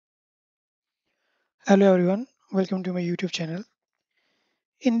Hello everyone, welcome to my YouTube channel.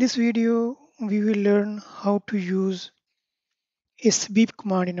 In this video, we will learn how to use a sweep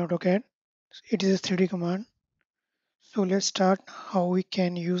command in AutoCAD. It is a 3D command. So let's start how we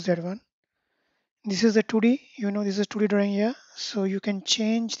can use that one. This is a 2D, this is 2D drawing here. So you can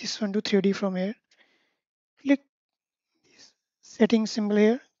change this one to 3D from here. Click this setting symbol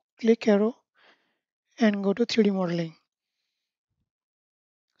here, click arrow and go to 3D modeling.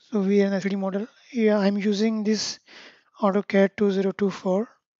 So we are in the 3D model. Here I'm using this AutoCAD 2024.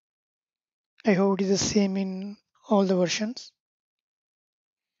 I hope it is the same in all the versions.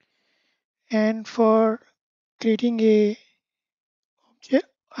 And for creating a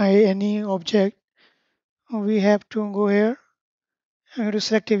any object, we have to go here. I'm going to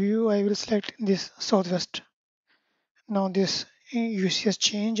select a view. I will select this southwest. Now this UCS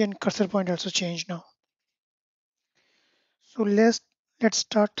change and cursor point also change now. So let's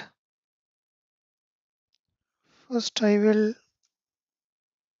start. First I will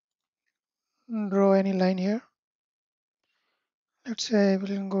draw any line here. Let's say I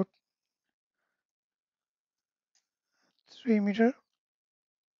will go 3 meter. 3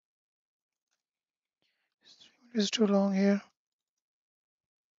 meter is too long here.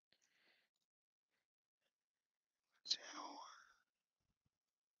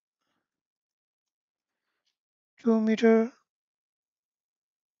 2 meter,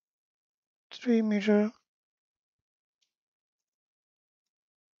 3 meter,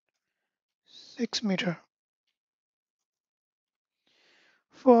 6 meter.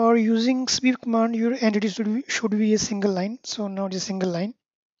 For using sweep command, your entity should be a single line. So now it is single line.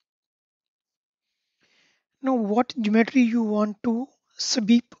 Now, what geometry you want to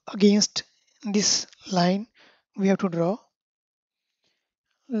sweep against this line, we have to draw.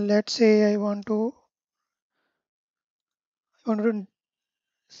 Let's say I want to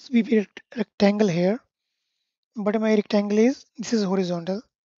sweep a rectangle here, but my rectangle is this is horizontal,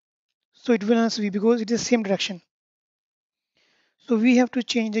 so it will not sweep because it is same direction. So we have to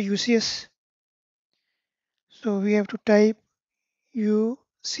change the UCS. So we have to type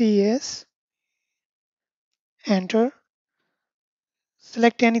UCS, enter,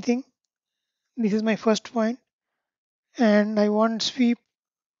 select anything. This is my first point, and I want sweep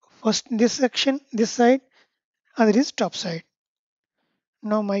first this section, this side, other is top side.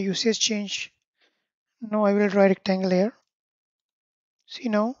 Now my UCS change. Now I will draw a rectangle here. See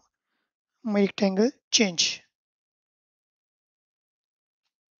now my rectangle change.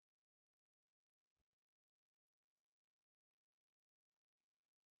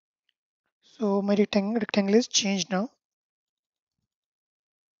 So my rectangle is changed now.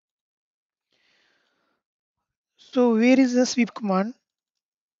 So where is the sweep command?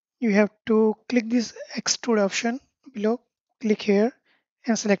 You have to click this extrude option below. Click here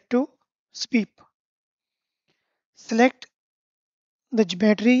and select to sweep. Select the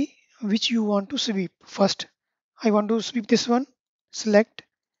geometry which you want to sweep first. I want to sweep this one. Select,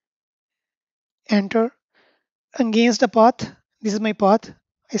 enter. Against the path. This is my path.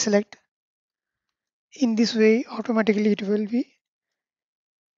 I select. In this way, automatically it will be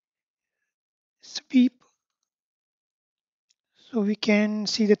sweep. So we can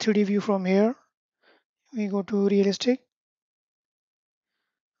see the 3D view from here. We go to realistic.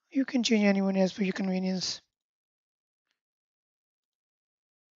 You can change anyone as per your convenience.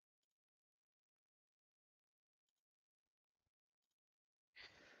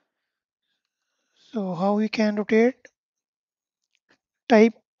 So how we can rotate?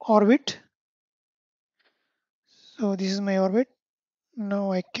 Type orbit. So this is my orbit.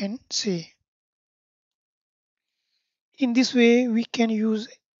 Now I can see. In this way, we can use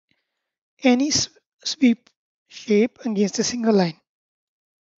any sweep shape against a single line.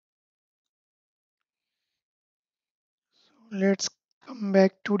 Let's come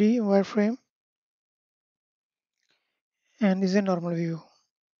back to the wireframe, and this is a normal view.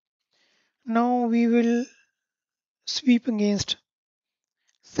 Now we will sweep against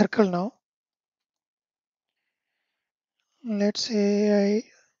circle now. Let's say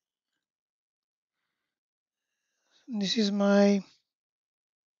this is my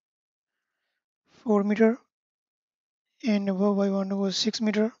 4 meter, and above I want to go 6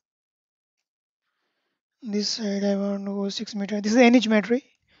 meter. This side I want to go 6 meter. This is any geometry.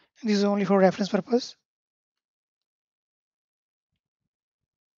 This is only for reference purpose.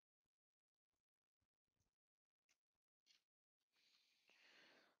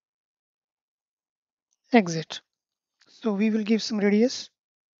 Exit. So we will give some radius.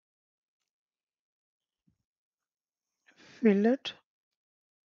 Fillet.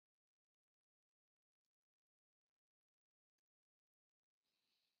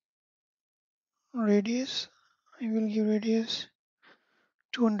 Radius, I will give radius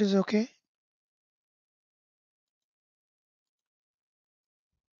 200 is okay.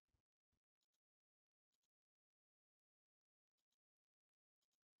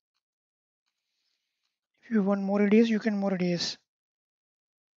 If you want more radius, you can more radius.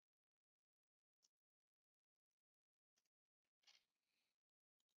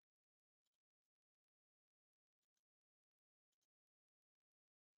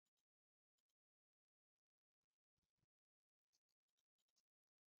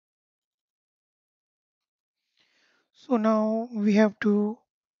 So now we have to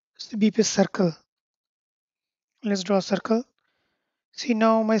sweep a circle. Let's draw a circle. See,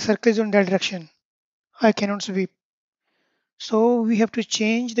 now my circle is on that direction. I cannot sweep. So we have to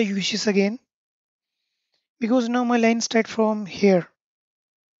change the uses again because now my line start from here.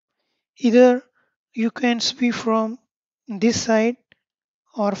 Either you can sweep from this side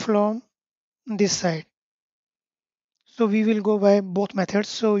or from this side. So we will go by both methods.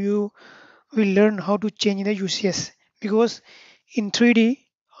 So you will learn how to change the UCS because in 3D,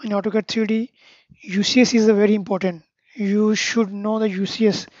 in AutoCAD 3D, UCS is a very important. You should know the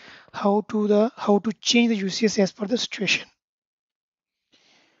UCS, how to change the UCS as per the situation.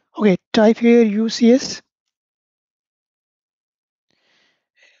 Okay, type here UCS.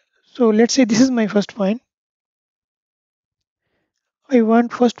 So let's say this is my first point. I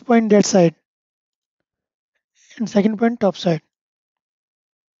want first point that side and second point top side.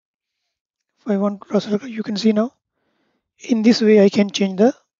 If I want to draw circle, you can see now. In this way, I can change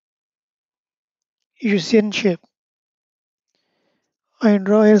the UCN shape. I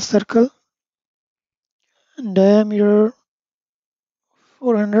draw a circle, diameter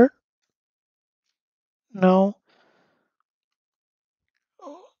 400. Now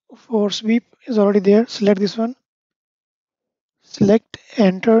for sweep is already there. Select this one. Select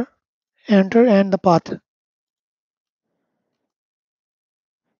enter, enter and the path.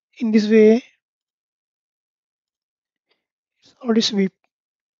 In this way, it's already sweep.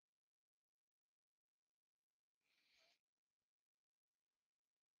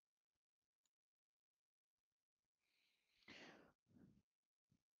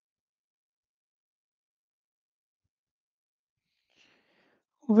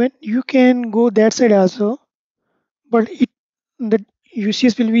 When you can go that side also, but the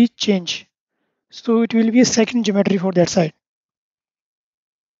UCS will be changed. So it will be a second geometry for that side.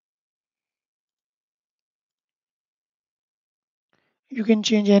 You can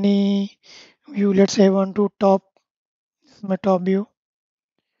change any view. Let's say I want to top. This is my top view.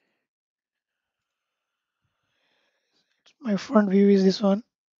 My front view is this one.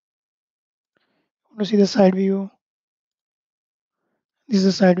 I want to see the side view. This is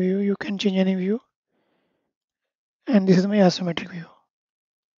the side view. You can change any view. And this is my isometric view.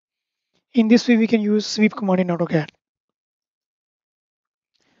 In this way, we can use sweep command in AutoCAD.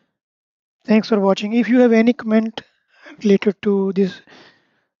 Thanks for watching. If you have any comment related to this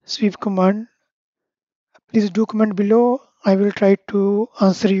sweep command, please do comment below. I will try to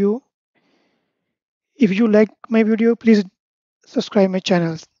answer you. If you like my video, please subscribe my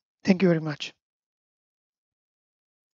channel. Thank you very much.